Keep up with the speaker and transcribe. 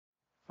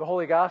The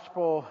Holy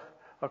Gospel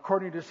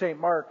according to St.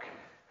 Mark.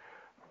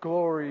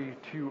 Glory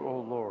to you,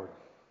 O Lord.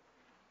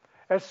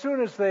 As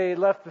soon as they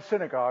left the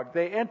synagogue,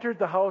 they entered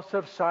the house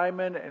of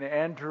Simon and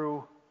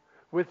Andrew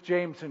with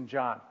James and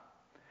John.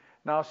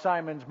 Now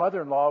Simon's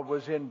mother-in-law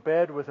was in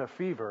bed with a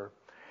fever,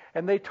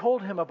 and they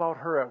told him about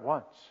her at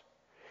once.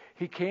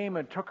 He came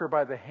and took her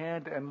by the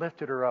hand and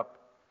lifted her up.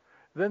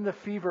 Then the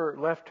fever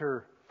left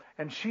her,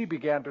 and she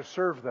began to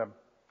serve them.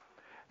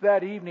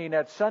 That evening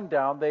at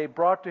sundown, they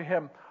brought to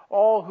him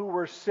all who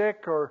were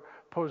sick or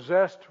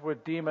possessed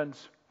with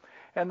demons,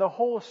 and the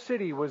whole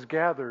city was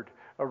gathered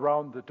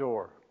around the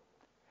door.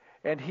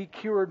 And he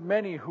cured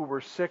many who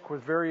were sick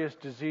with various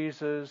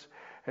diseases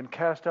and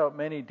cast out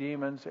many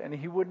demons, and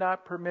he would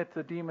not permit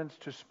the demons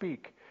to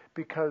speak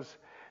because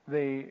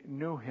they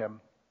knew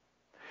him.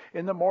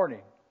 In the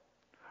morning,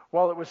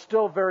 while it was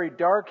still very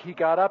dark, he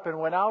got up and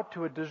went out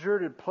to a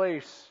deserted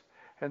place,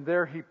 and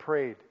there he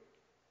prayed.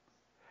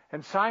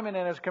 And Simon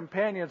and his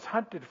companions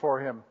hunted for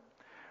him.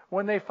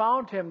 When they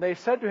found him, they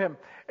said to him,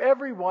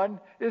 "Everyone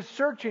is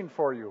searching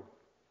for you."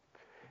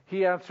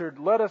 He answered,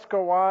 "Let us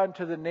go on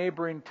to the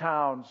neighboring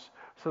towns,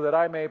 so that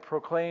I may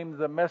proclaim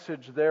the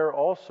message there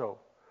also.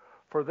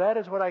 For that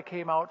is what I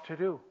came out to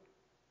do."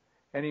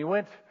 And he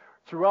went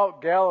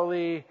throughout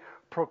Galilee,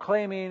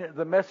 proclaiming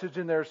the message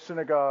in their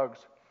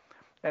synagogues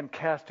and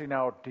casting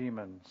out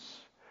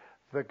demons.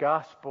 The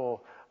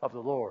gospel of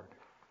the Lord.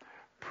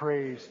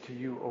 Praise to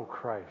you, O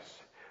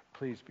Christ.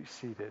 Please be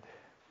seated.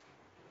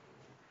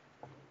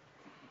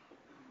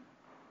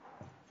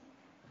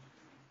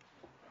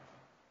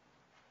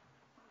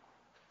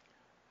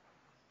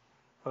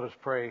 Let us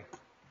pray.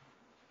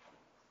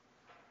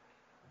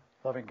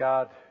 Loving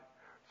God,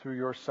 through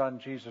your Son,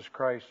 Jesus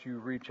Christ, you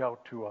reach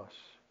out to us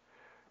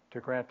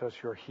to grant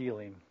us your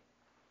healing.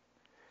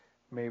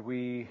 May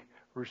we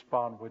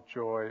respond with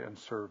joy and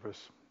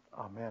service.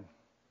 Amen.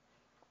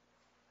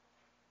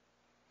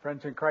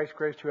 Friends in Christ,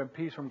 grace to you and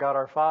peace from God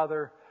our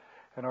Father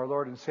and our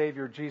Lord and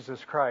Savior,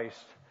 Jesus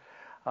Christ.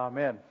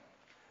 Amen.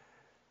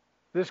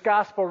 This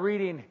gospel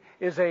reading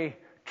is a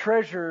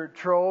treasure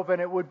trove, and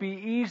it would be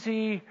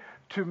easy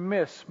to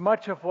miss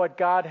much of what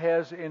God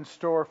has in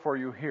store for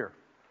you here.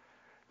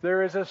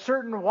 There is a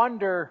certain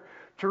wonder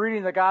to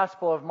reading the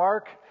Gospel of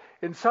Mark.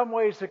 In some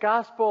ways, the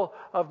Gospel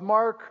of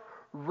Mark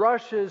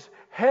rushes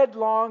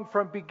headlong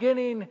from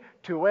beginning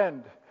to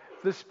end.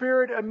 The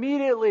Spirit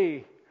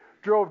immediately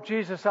drove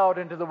Jesus out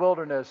into the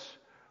wilderness.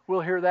 We'll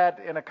hear that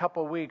in a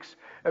couple weeks.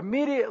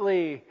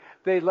 Immediately,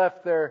 they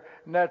left their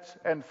nets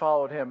and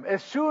followed him.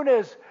 As soon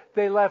as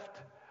they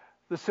left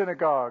the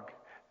synagogue,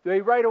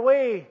 they right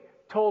away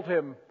told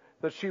him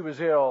that she was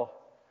ill.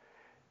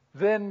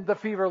 Then the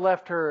fever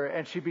left her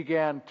and she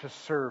began to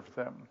serve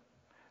them.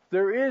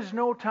 There is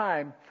no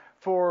time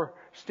for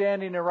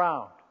standing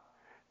around.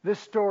 This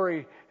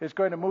story is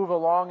going to move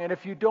along, and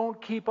if you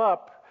don't keep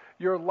up,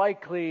 you're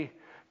likely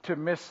to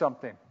miss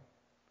something.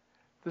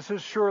 This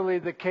is surely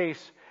the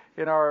case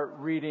in our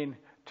reading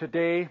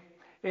today.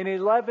 In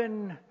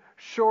 11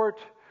 short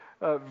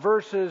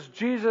verses,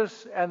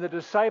 Jesus and the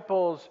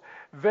disciples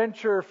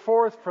venture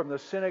forth from the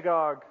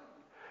synagogue.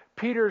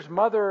 Peter's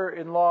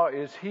mother-in-law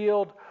is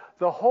healed.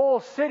 The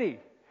whole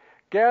city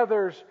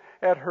gathers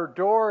at her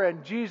door,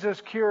 and Jesus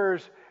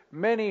cures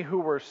many who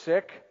were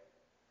sick.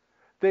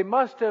 They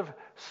must have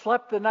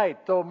slept the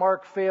night, though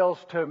Mark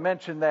fails to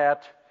mention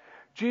that.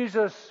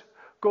 Jesus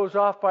goes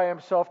off by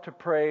himself to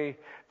pray.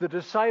 The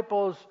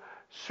disciples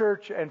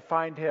search and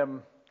find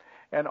him,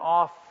 and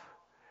off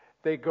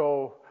they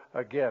go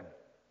again.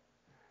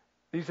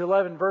 These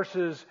 11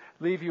 verses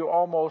leave you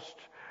almost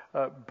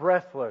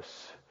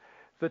breathless.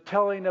 The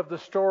telling of the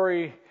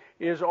story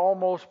is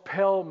almost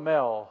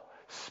pell-mell,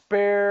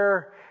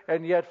 spare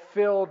and yet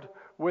filled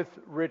with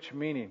rich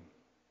meaning.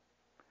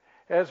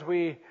 As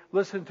we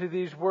listen to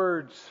these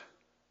words,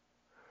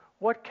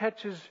 what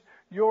catches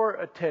your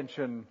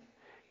attention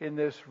in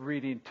this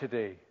reading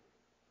today?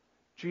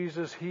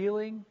 Jesus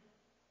healing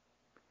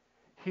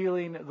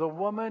the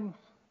woman,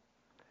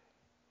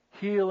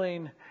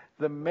 healing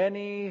the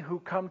many who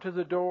come to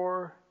the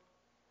door,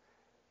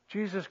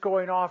 Jesus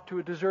going off to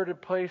a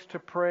deserted place to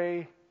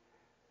pray,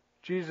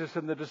 Jesus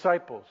and the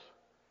disciples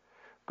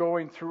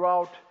going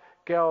throughout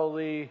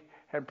Galilee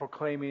and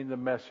proclaiming the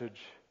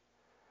message.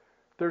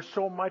 There's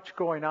so much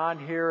going on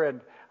here,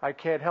 and I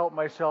can't help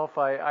myself.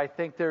 I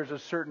think there's a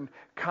certain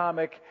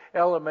comic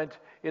element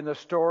in the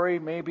story,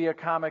 maybe a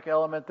comic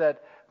element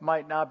that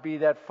might not be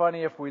that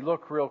funny if we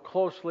look real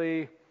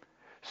closely.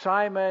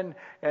 Simon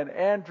and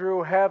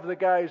Andrew have the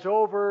guys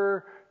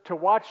over to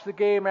watch the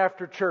game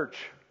after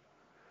church.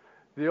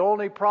 The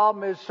only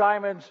problem is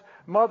Simon's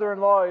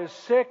mother-in-law is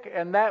sick,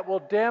 and that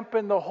will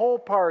dampen the whole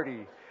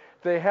party.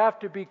 They have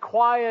to be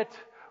quiet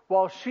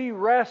while she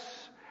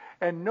rests,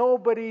 and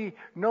nobody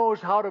knows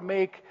how to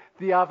make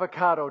the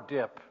avocado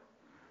dip.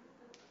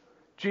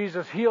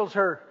 Jesus heals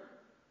her,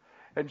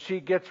 and she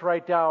gets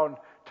right down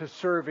to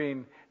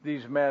serving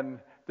these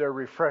men their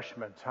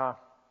refreshments,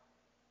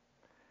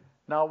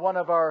 Now, one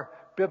of our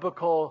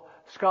biblical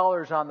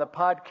scholars on the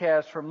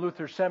podcast from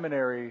Luther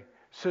Seminary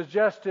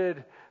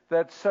suggested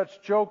that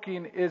such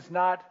joking is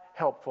not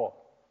helpful.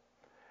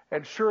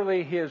 And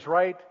surely he is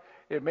right.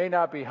 It may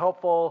not be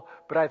helpful,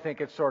 but I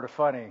think it's sort of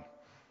funny.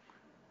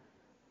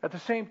 At the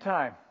same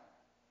time,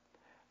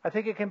 I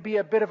think it can be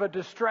a bit of a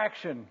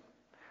distraction,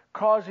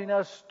 causing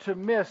us to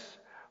miss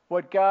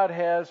what God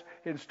has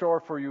in store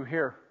for you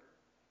here.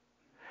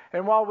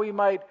 And while we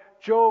might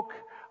joke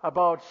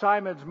about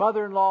Simon's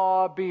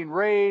mother-in-law being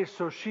raised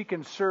so she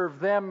can serve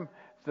them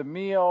the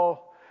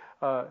meal,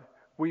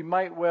 we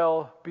might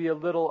well be a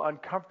little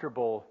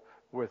uncomfortable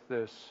with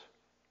this.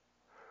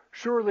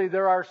 Surely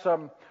there are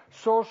some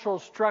social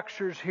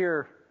structures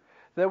here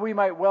that we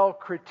might well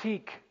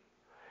critique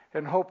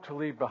and hope to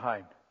leave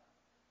behind.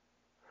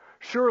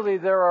 Surely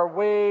there are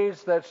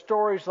ways that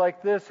stories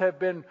like this have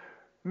been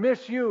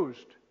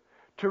misused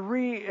to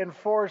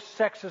reinforce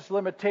sexist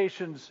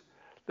limitations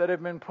that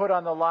have been put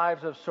on the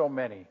lives of so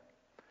many.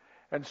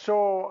 And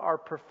so our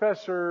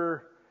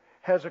professor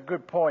has a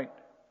good point.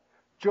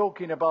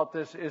 Joking about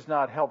this is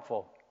not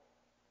helpful.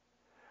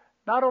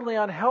 Not only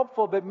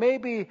unhelpful, but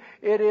maybe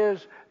it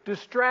is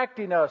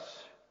distracting us,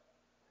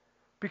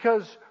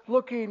 because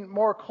looking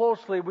more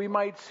closely, we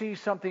might see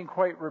something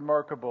quite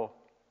remarkable.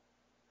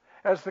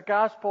 As the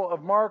Gospel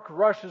of Mark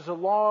rushes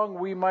along,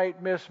 we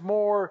might miss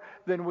more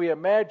than we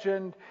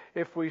imagined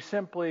if we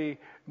simply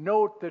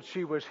note that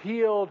she was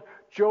healed,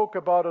 joke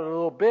about it a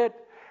little bit,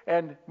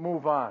 and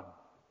move on.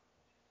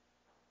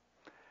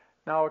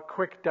 Now, a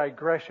quick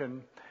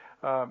digression.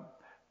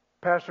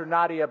 Pastor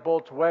Nadia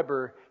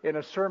Boltz-Weber, in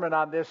a sermon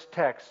on this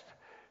text,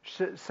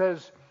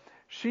 says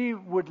she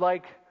would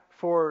like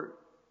for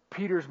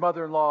Peter's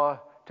mother-in-law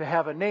to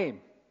have a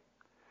name.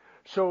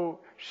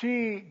 So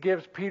she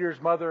gives Peter's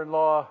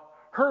mother-in-law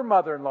her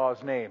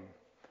mother-in-law's name,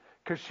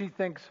 because she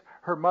thinks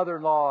her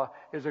mother-in-law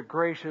is a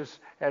gracious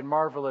and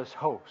marvelous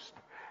host.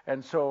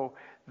 And so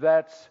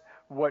that's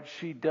what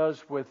she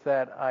does with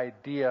that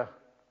idea.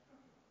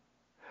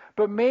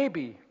 But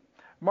maybe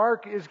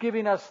Mark is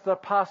giving us the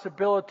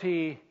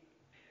possibility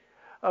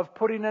of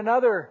putting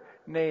another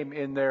name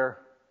in there.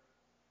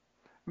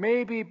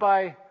 Maybe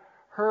by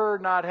her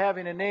not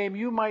having a name,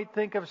 you might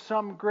think of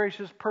some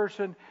gracious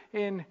person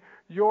in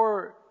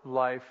your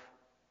life.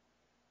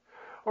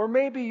 Or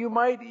maybe you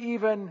might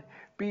even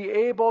be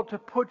able to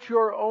put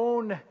your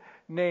own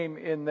name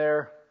in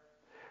there.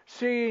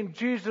 Seeing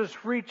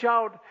Jesus reach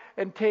out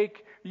and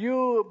take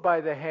you by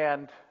the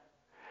hand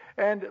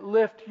and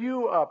lift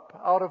you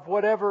up out of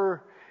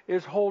whatever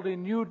is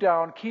holding you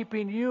down,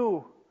 keeping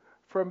you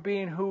from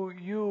being who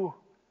you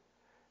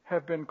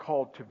have been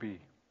called to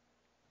be.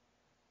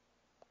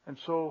 And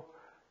so,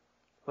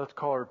 let's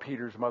call her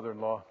Peter's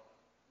mother-in-law.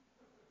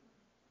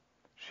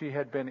 She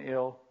had been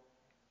ill.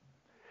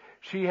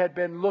 She had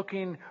been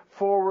looking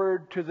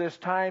forward to this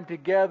time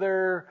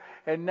together,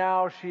 and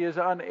now she is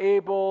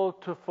unable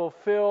to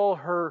fulfill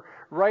her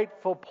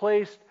rightful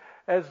place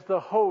as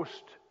the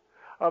host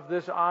of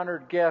this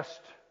honored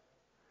guest.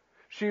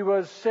 She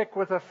was sick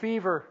with a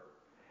fever,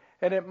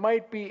 and it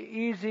might be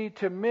easy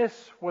to miss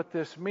what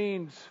this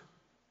means.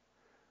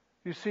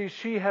 You see,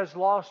 she has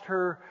lost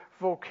her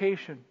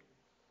vocation.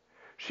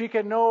 She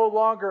can no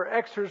longer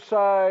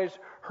exercise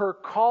her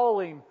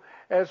calling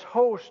as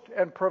host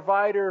and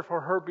provider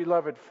for her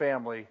beloved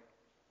family.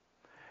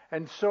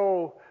 And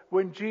so,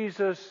 when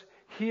Jesus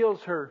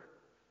heals her,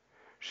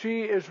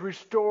 she is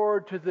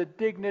restored to the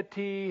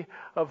dignity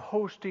of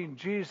hosting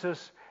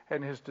Jesus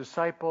and his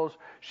disciples.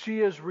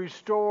 She is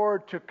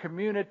restored to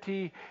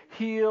community,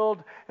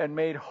 healed and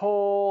made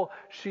whole.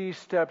 She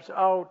steps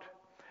out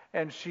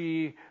and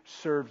she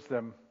serves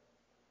them.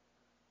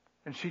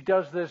 And she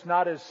does this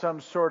not as some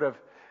sort of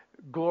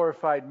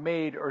glorified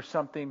maid or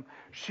something.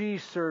 She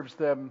serves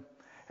them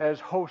as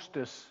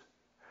hostess,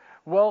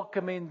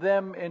 welcoming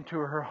them into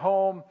her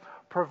home,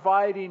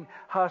 providing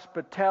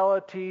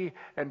hospitality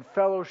and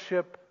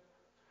fellowship,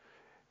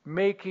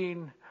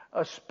 making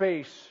a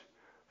space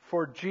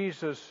for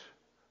Jesus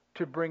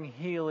to bring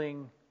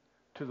healing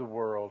to the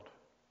world.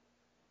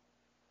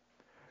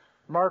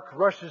 Mark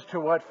rushes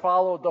to what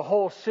followed. The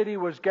whole city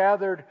was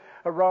gathered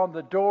around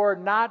the door,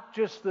 not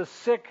just the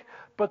sick,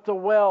 but the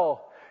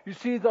well. You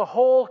see, the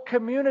whole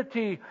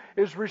community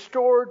is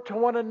restored to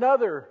one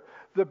another.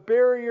 The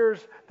barriers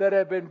that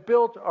have been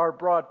built are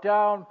brought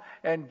down,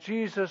 and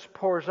Jesus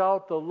pours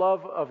out the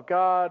love of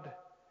God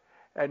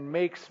and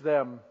makes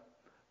them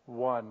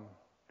one,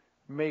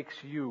 makes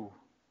you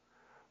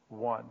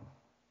one.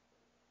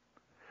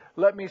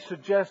 Let me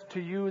suggest to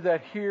you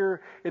that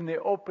here in the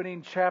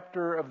opening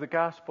chapter of the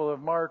Gospel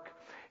of Mark,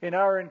 in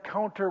our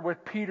encounter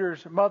with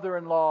Peter's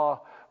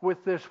mother-in-law,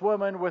 with this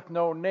woman with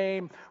no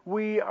name,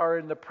 we are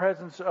in the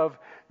presence of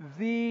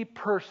the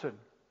person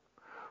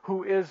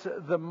who is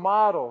the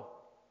model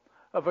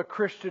of a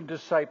Christian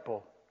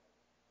disciple.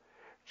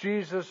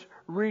 Jesus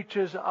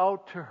reaches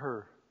out to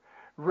her,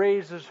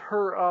 raises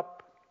her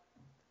up,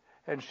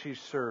 and she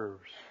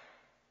serves.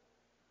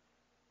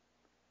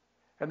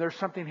 And there's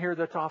something here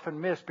that's often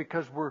missed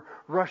because we're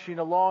rushing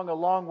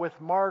along with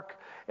Mark,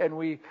 and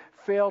we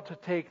fail to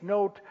take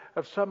note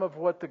of some of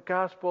what the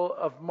Gospel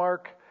of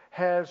Mark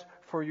has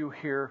for you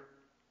here.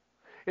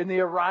 in the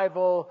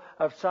arrival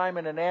of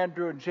Simon and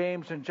Andrew and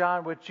James and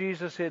John with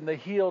Jesus, in the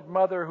healed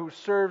mother who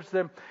serves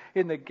them,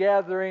 in the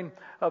gathering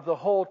of the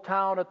whole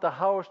town at the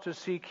house to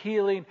seek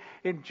healing,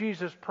 in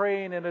Jesus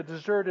praying in a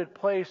deserted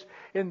place,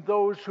 in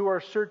those who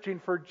are searching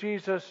for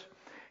Jesus,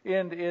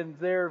 and in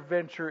their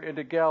venture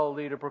into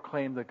Galilee to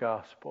proclaim the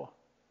gospel.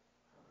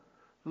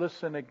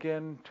 Listen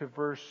again to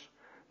verse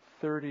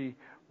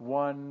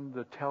 31,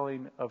 the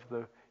telling of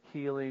the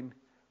healing,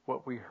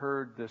 what we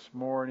heard this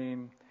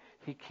morning.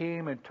 He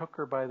came and took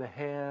her by the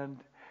hand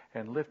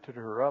and lifted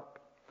her up.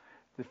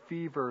 The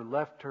fever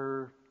left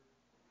her,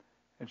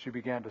 and she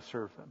began to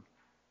serve them.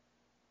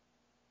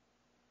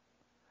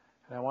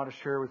 And I want to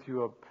share with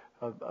you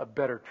a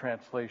better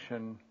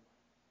translation.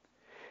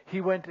 He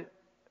went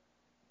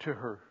to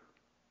her,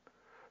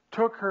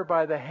 took her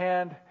by the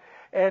hand,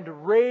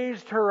 and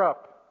raised her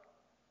up.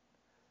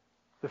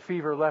 The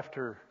fever left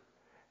her,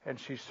 and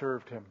she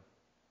served him.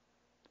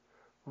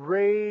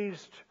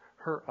 Raised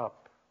her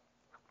up.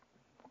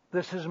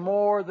 This is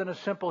more than a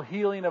simple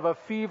healing of a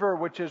fever,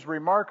 which is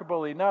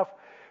remarkable enough.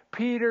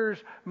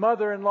 Peter's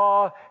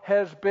mother-in-law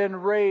has been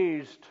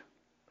raised.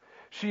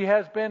 She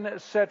has been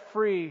set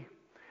free.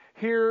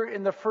 Here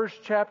in the first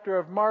chapter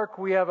of Mark,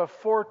 we have a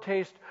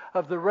foretaste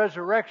of the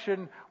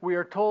resurrection we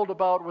are told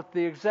about with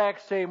the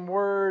exact same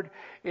word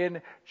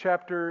in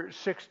chapter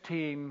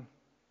 16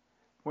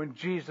 when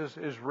Jesus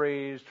is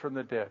raised from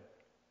the dead.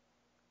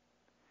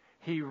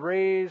 He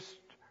raised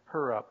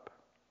her up.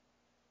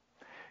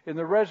 In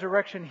the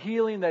resurrection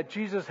healing that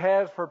Jesus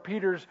has for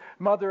Peter's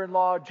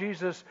mother-in-law,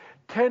 Jesus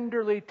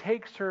tenderly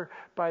takes her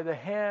by the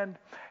hand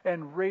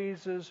and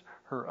raises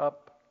her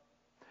up.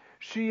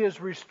 She is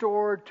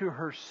restored to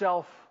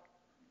herself,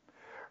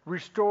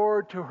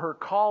 restored to her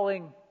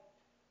calling,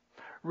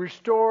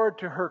 restored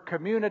to her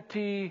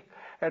community,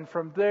 and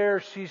from there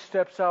she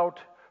steps out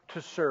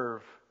to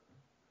serve.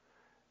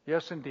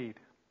 Yes, indeed.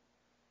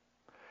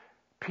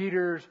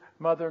 Peter's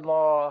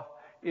mother-in-law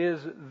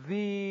is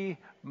the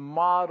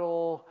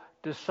model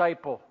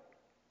disciple.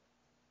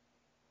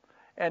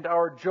 And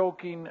our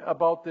joking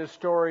about this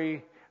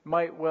story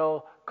might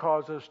well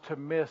cause us to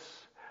miss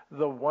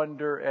the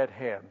wonder at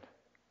hand.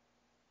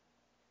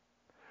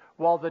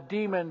 While the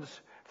demons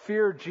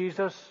fear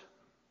Jesus,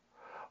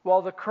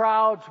 while the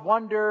crowds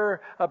wonder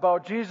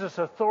about Jesus'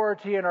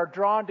 authority and are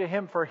drawn to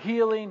him for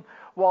healing,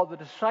 while the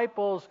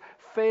disciples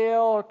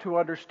fail to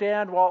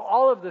understand, while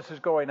all of this is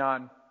going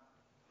on,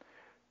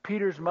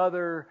 Peter's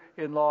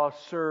mother-in-law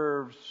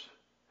serves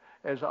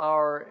as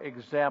our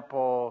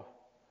example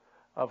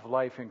of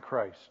life in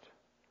Christ.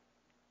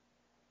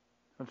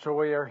 And so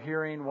we are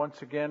hearing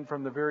once again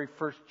from the very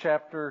first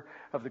chapter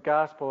of the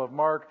Gospel of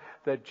Mark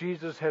that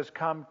Jesus has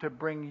come to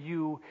bring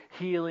you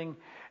healing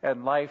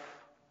and life.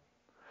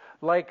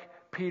 Like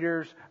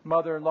Peter's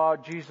mother-in-law,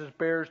 Jesus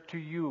bears to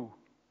you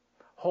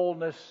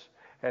wholeness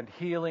and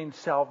healing,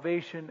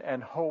 salvation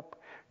and hope.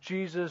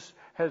 Jesus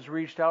has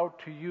reached out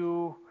to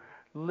you,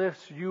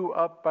 lifts you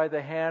up by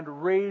the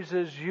hand,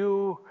 raises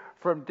you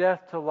from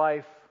death to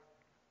life.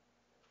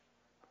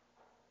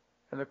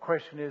 And the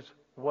question is,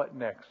 what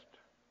next?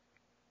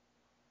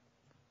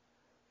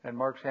 And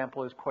Mark's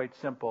example is quite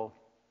simple.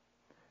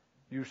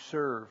 You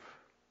serve.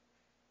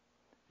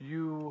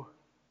 You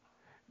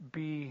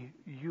be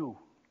you.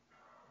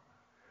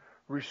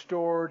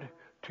 Restored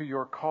to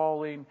your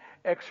calling,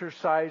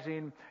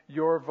 exercising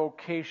your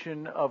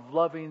vocation of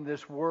loving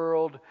this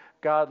world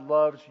God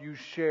loves, you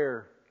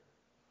share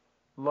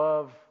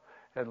love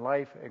and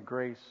life and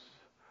grace,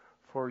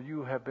 for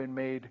you have been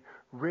made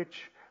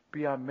rich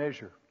beyond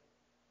measure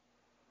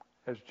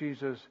as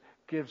Jesus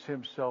gives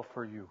himself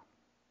for you.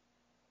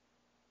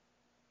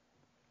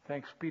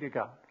 Thanks be to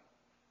God.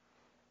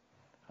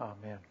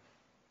 Amen.